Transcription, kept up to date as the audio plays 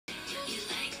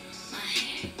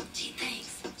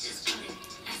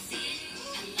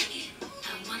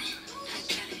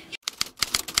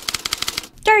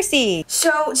MissDarcei.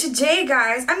 So today,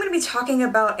 guys, I'm going to be talking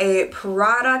about a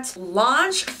product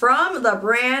launch from the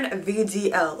brand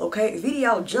VDL, okay?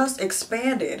 VDL just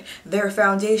expanded their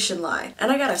foundation line.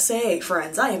 And I gotta say,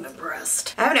 friends, I am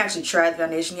impressed. I haven't actually tried the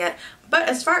foundation yet, but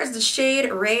as far as the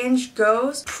shade range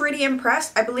goes, pretty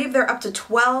impressed. I believe they're up to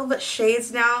 12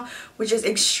 shades now, which is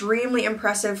extremely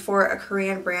impressive for a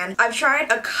Korean brand. I've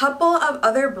tried a couple of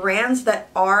other brands that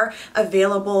are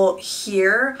available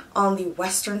here on the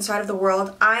western side of the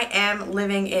world. I am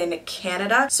living in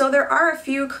Canada, so there are a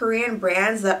few Korean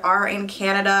brands that are in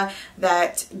Canada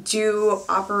that do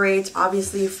operate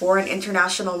obviously for an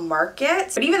international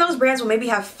market. But even those brands will maybe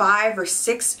have 5 or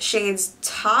 6 shades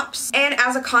tops, and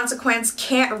as a consequence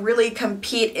can't really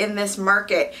compete in this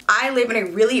market. I live in a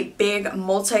really big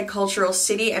multicultural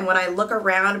city, and when I look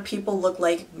around, people look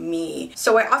like me.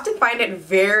 So I often find it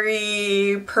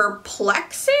very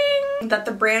perplexing that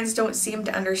the brands don't seem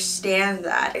to understand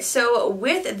that. So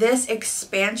with this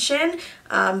expansion,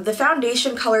 the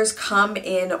foundation colors come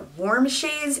in warm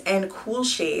shades and cool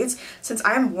shades. Since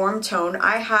I'm warm tone,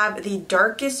 I have the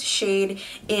darkest shade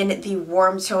in the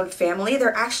warm tone family.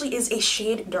 There actually is a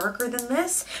shade darker than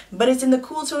this, but it's in the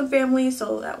cool tone family,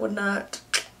 so that would not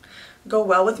go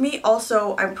well with me.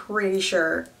 Also, I'm pretty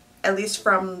sure, at least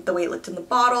from the way it looked in the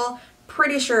bottle,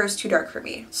 pretty sure it's too dark for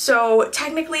me. So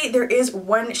technically there is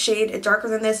one shade darker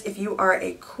than this. If you are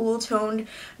a cool toned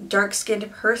dark skinned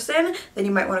person, then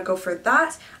you might want to go for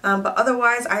that, but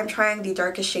otherwise I'm trying the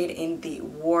darkest shade in the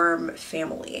warm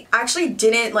family. I actually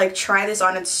didn't like try this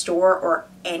on in store or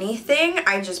anything.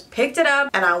 I just picked it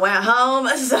up and I went home,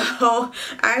 so I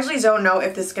actually don't know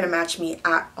if this is gonna match me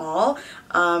at all.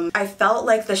 I felt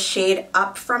like the shade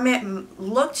up from it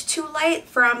looked too light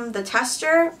from the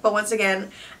tester, but once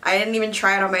again, I didn't even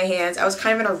try it on my hands. I was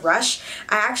kind of in a rush.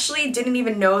 I actually didn't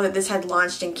even know that this had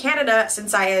launched in Canada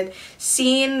since I had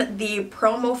seen the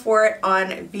promo for it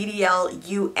on VDL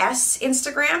US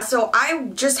Instagram. So I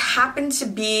just happened to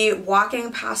be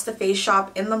walking past the face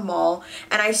shop in the mall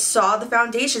and I saw the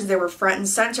foundations. They were front and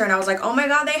center and I was like, oh my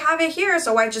god, they have it here.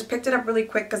 So I just picked it up really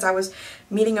quick because I was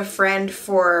meeting a friend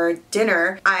for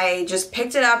dinner. I just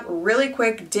picked it up really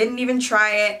quick, didn't even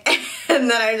try it, and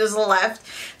then I just left.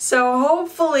 So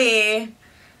hopefully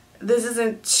this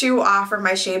isn't too off from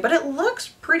my shade, but it looks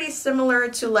pretty similar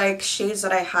to like shades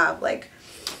that I have. Like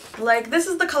this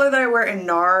is the color that I wear in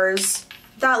NARS.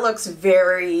 That looks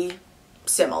very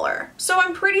similar. So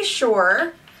I'm pretty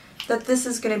sure that this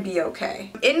is gonna be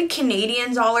okay. In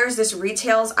Canadian dollars, this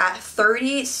retails at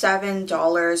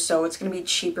 $37, so it's gonna be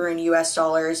cheaper in US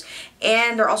dollars.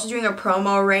 And they're also doing a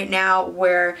promo right now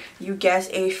where you get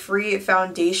a free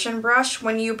foundation brush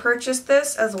when you purchase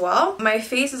this as well. My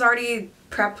face is already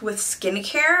prepped with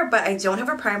skincare, but I don't have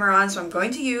a primer on, so I'm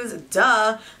going to use,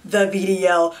 the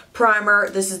VDL primer.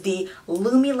 This is the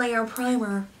Lumi Layer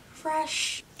Primer.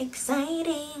 Fresh,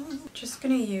 exciting. Just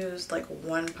gonna use like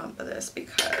 1 pump of this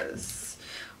because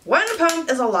 1 pump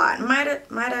is a lot. Might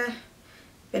have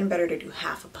been better to do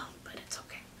half a pump, but it's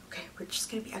okay. Okay, we're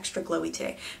just gonna be extra glowy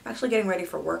today. I'm actually getting ready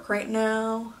for work right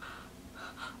now.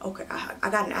 Okay, I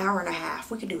got an hour and a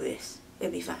half. We can do this.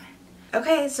 It'll be fine.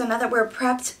 Okay, so now that we're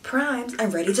prepped, primed,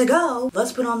 and ready to go,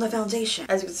 let's put on the foundation.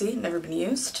 As you can see, never been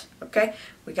used. Okay,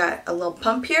 we got a little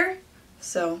pump here,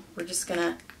 so we're just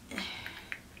gonna.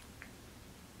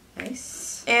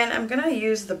 Nice. And I'm gonna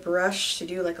use the brush to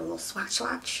do like a little swatch.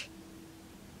 Let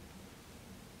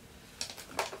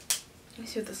me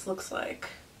see what this looks like.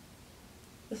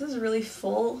 This is really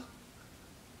full.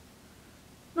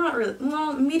 Not really,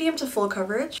 well, medium to full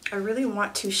coverage. I really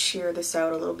want to shear this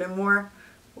out a little bit more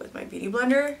with my beauty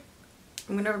blender.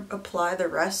 I'm gonna apply the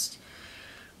rest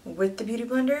with the beauty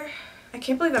blender. I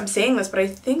can't believe I'm saying this, but I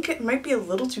think it might be a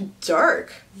little too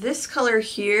dark. This color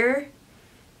here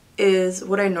is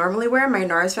what I normally wear, my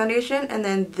NARS foundation, and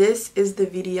then this is the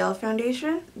VDL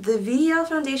foundation. The VDL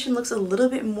foundation looks a little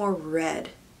bit more red.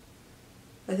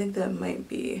 I think that might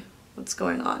be what's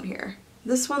going on here.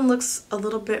 This one looks a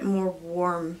little bit more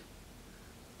warm,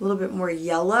 a little bit more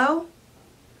yellow.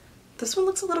 This one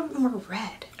looks a little bit more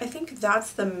red. I think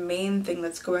that's the main thing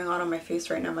that's going on my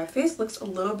face right now. My face looks a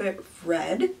little bit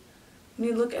red. When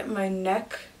you look at my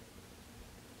neck,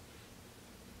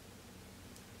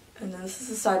 and then this is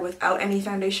the side without any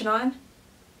foundation on.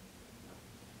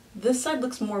 This side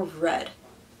looks more red.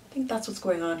 I think that's what's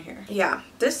going on here. Yeah,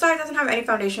 this side doesn't have any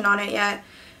foundation on it yet.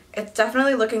 It's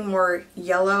definitely looking more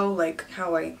yellow, like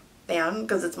how I am,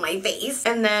 because it's my face.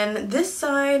 And then this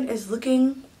side is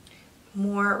looking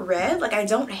more red. Like, I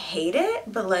don't hate it,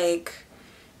 but like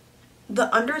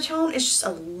the undertone is just a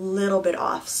little bit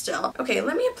off still. Okay,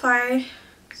 let me apply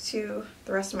to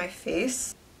the rest of my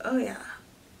face. Oh yeah.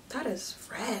 That is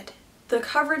red. The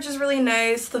coverage is really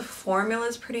nice. The formula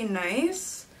is pretty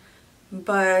nice.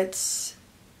 But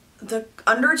the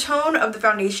undertone of the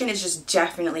foundation is just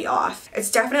definitely off.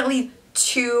 It's definitely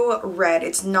too red.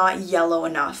 It's not yellow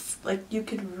enough. Like, you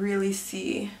could really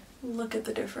see. Look at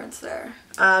the difference there.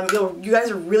 You guys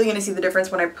are really gonna see the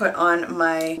difference when I put on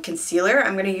my concealer.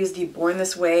 I'm gonna use the Born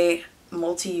This Way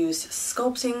multi-use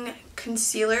sculpting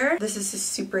concealer. This is a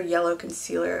super yellow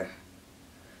concealer.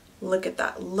 Look at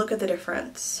that. Look at the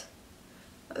difference.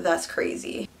 That's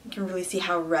crazy. You can really see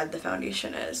how red the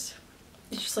foundation is.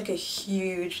 It's just like a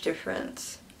huge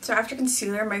difference. So after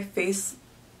concealer, my face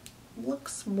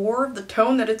looks more of the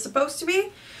tone that it's supposed to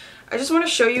be. I just want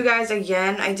to show you guys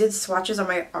again, I did swatches on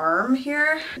my arm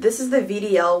here. This is the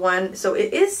VDL one, so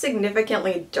it is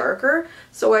significantly darker,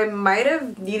 so I might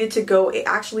have needed to go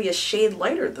actually a shade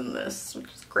lighter than this,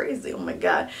 which is crazy, oh my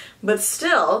god. But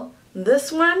still,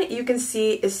 this one you can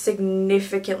see is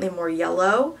significantly more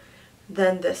yellow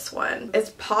than this one.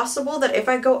 It's possible that if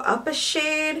I go up a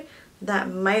shade, that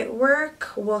might work.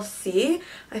 We'll see.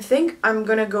 I think I'm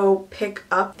gonna go pick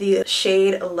up the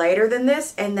shade lighter than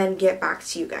this and then get back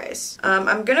to you guys.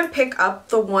 I'm gonna pick up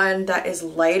the one that is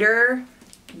lighter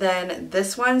than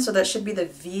this one, so that should be the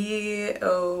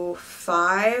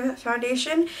VO5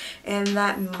 foundation, and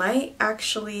that might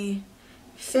actually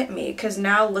fit me because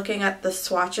now looking at the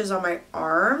swatches on my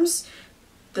arms,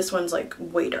 this one's like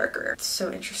way darker. It's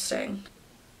so interesting.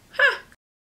 Huh.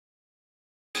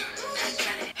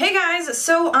 Hey guys,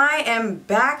 so I am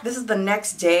back. This is the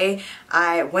next day.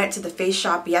 I went to the face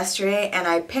shop yesterday and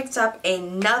I picked up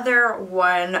another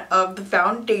one of the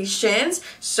foundations.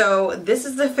 So this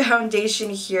is the foundation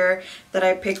here that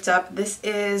I picked up. This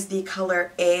is the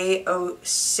color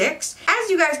A06. As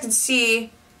you guys can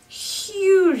see,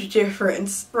 huge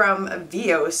difference from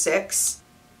VO6.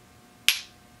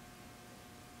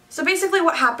 So basically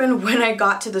what happened when I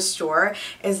got to the store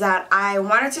is that I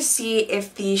wanted to see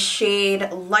if the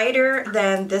shade lighter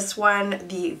than this one,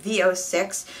 the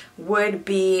VO6, would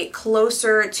be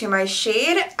closer to my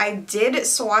shade. I did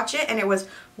swatch it and it was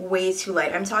way too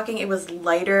light. I'm talking it was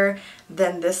lighter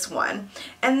than this one.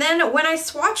 And then when I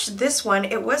swatched this one,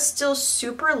 it was still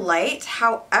super light.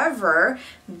 However,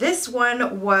 this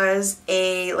one was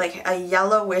a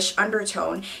yellowish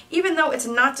undertone. Even though it's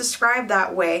not described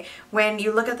that way, when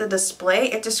you look at the display,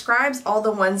 it describes all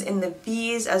the ones in the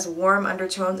V's as warm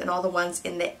undertones and all the ones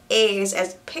in the A's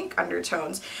as pink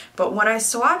undertones. But when I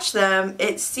swatch them,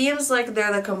 it seems like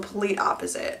they're the complete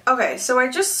opposite. Okay, so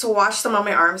I just swatched them on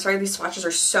my arm. Sorry, these swatches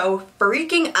are so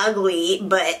freaking ugly,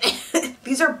 but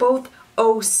these are both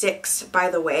 06, by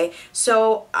the way.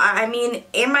 So, I mean,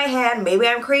 in my head, maybe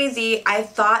I'm crazy, I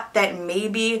thought that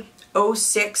maybe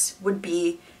 06 would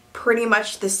be pretty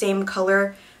much the same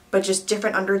color, but just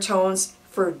different undertones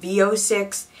for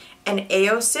VO6 and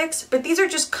A06, but these are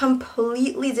just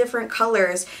completely different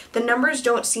colors. The numbers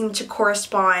don't seem to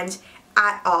correspond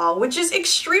at all, which is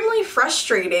extremely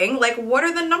frustrating. Like, what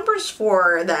are the numbers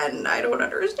for then? I don't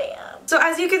understand. So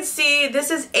as you can see,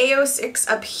 this is A06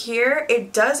 up here.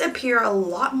 It does appear a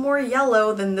lot more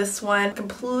yellow than this one.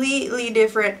 Completely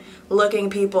different looking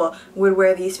people would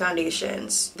wear these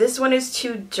foundations. This one is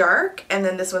too dark and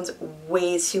then this one's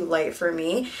way too light for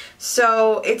me.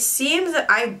 So it seems that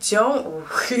I don't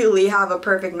really have a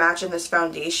perfect match in this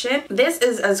foundation. This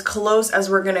is as close as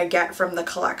we're gonna get from the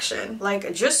collection.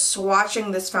 Like, just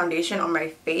swatching this foundation on my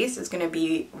face is gonna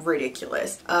be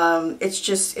ridiculous.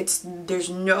 There's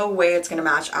no way it's gonna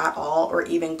match at all or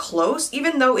even close,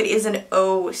 even though it is an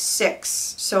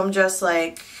 06. So I'm just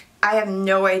like, I have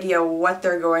no idea what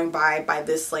they're going by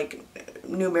this like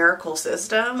numerical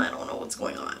system. I don't know what's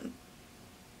going on.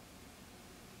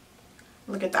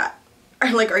 Look at that.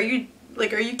 Are you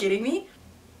kidding me?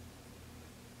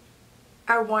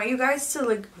 I want you guys to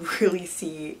like really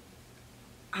see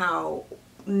how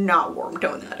not warm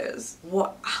tone that is.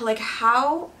 What, like,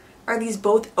 how are these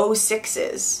both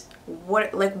 06s?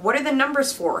 What are the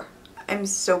numbers for? I'm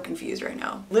so confused right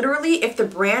now. Literally, if the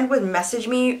brand would message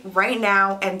me right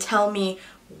now and tell me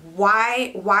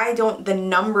why don't the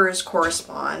numbers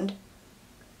correspond,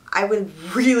 I would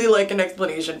really like an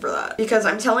explanation for that. Because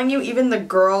I'm telling you, even the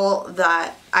girl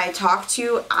that I talked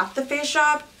to at the face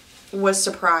shop was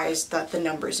surprised that the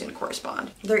numbers didn't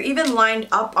correspond. They're even lined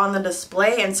up on the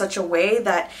display in such a way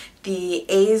that the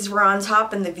A's were on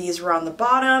top and the V's were on the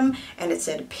bottom, and it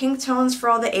said pink tones for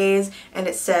all the A's and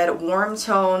it said warm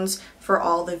tones for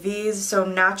all the V's. So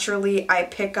naturally I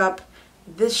pick up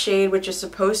this shade, which is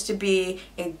supposed to be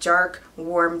a dark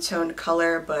warm toned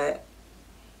color, but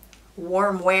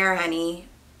warm where, honey?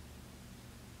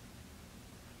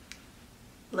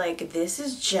 Like, this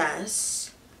is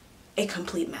just a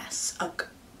complete mess.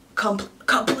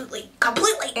 Completely.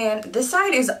 And this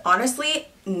side is honestly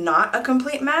not a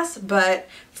complete mess, but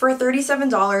for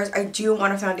 $37 I do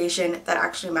want a foundation that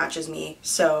actually matches me.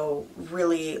 So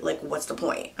really, like, what's the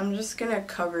point? I'm just gonna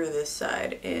cover this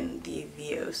side in the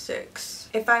VO6.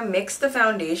 If I mix the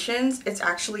foundations, it's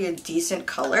actually a decent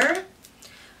color.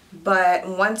 But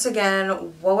once again,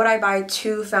 what would I buy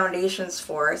 2 foundations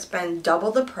for? Spend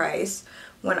double the price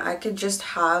when I could just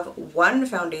have one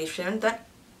foundation that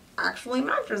actually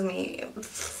matches me.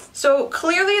 So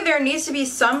clearly there needs to be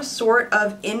some sort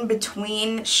of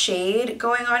in-between shade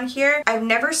going on here. I've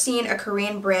never seen a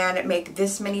Korean brand make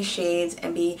this many shades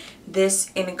and be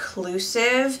this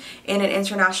inclusive in an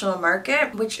international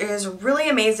market, which is really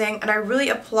amazing, and I really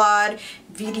applaud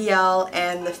VDL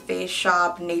and the Face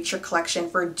Shop Nature Collection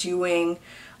for doing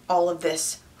all of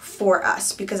this for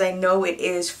us, because I know it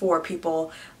is for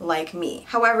people like me.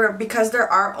 However, because there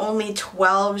are only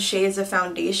 12 shades of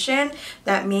foundation,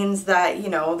 that means that, you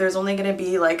know, there's only going to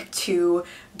be like 2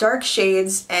 dark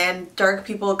shades, and dark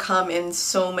people come in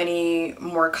so many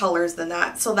more colors than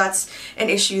that. So that's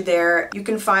an issue there. You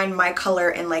can find my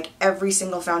color in like every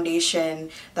single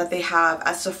foundation that they have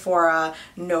at Sephora,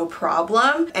 no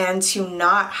problem. And to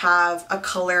not have a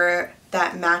color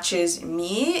that matches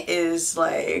me is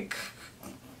like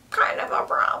kind of a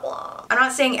problem. I'm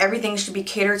not saying everything should be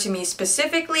catered to me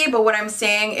specifically, but what I'm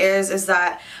saying is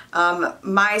that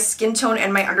my skin tone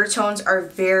and my undertones are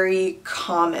very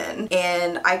common,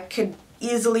 and I could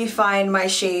easily find my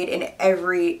shade in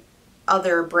every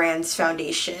other brand's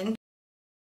foundation.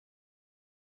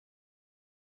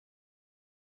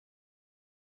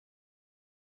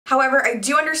 However, I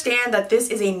do understand that this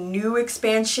is a new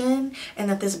expansion and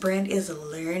that this brand is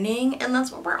learning, and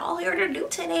that's what we're all here to do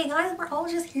today, guys. We're all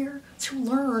just here to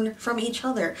learn from each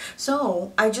other.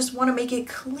 So I just want to make it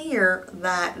clear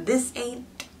that this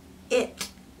ain't it,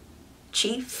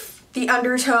 chief. The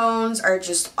undertones are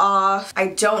just off. I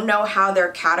don't know how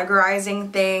they're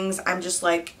categorizing things. I'm just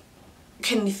like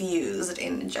confused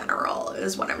in general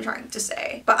is what I'm trying to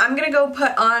say. But I'm gonna go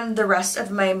put on the rest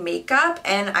of my makeup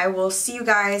and I will see you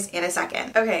guys in a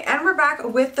second. Okay, and we're back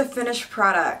with the finished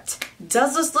product.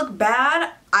 Does this look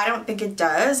bad? I don't think it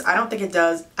does. I don't think it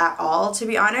does at all, to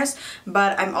be honest,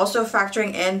 but I'm also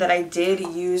factoring in that I did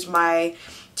use my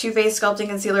Too Faced Sculpting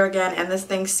Concealer again, and this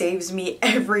thing saves me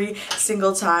every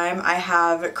single time I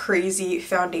have crazy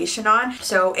foundation on,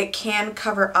 so it can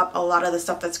cover up a lot of the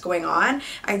stuff that's going on.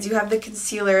 I do have the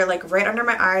concealer like right under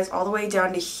my eyes all the way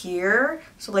down to here,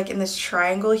 so like in this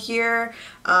triangle here,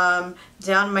 down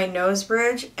my nose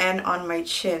bridge and on my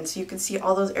chin, so you can see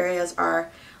all those areas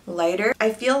are lighter.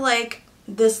 I feel like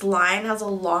this line has a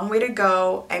long way to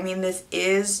go. I mean, this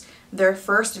is their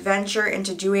first venture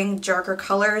into doing darker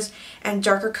colors, and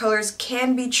darker colors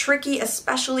can be tricky,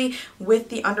 especially with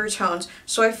the undertones.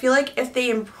 So I feel like if they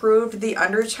improved the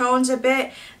undertones a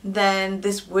bit, then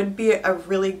this would be a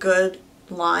really good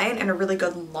line and a really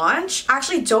good launch. I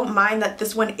actually don't mind that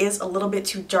this one is a little bit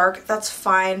too dark. That's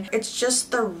fine. It's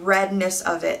just the redness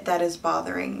of it that is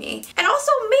bothering me. And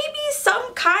also maybe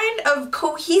some kind of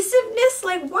cohesiveness.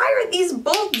 Like, why are these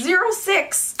both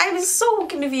 06? I'm so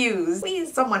confused.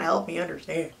 Please someone help me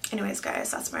understand. Anyways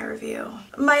guys, that's my review.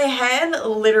 My head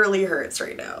literally hurts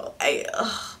right now.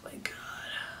 Oh my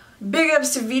god. Big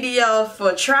ups to VDL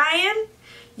for trying.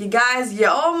 You guys, you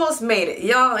almost made it.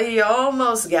 You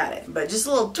almost got it. But just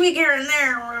a little tweak here and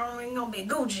there, we're gonna be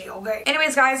Gucci, okay?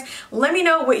 Anyways, guys, let me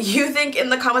know what you think in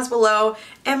the comments below.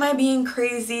 Am I being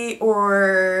crazy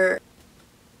or...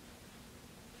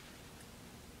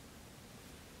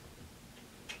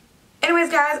 Anyways,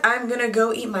 guys, I'm gonna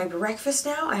go eat my breakfast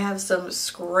now. I have some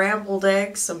scrambled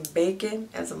eggs, some bacon,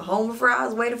 and some home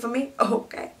fries waiting for me.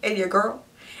 Okay, and your girl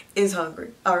is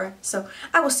hungry. Alright, so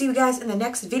I will see you guys in the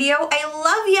next video. I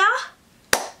love ya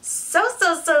so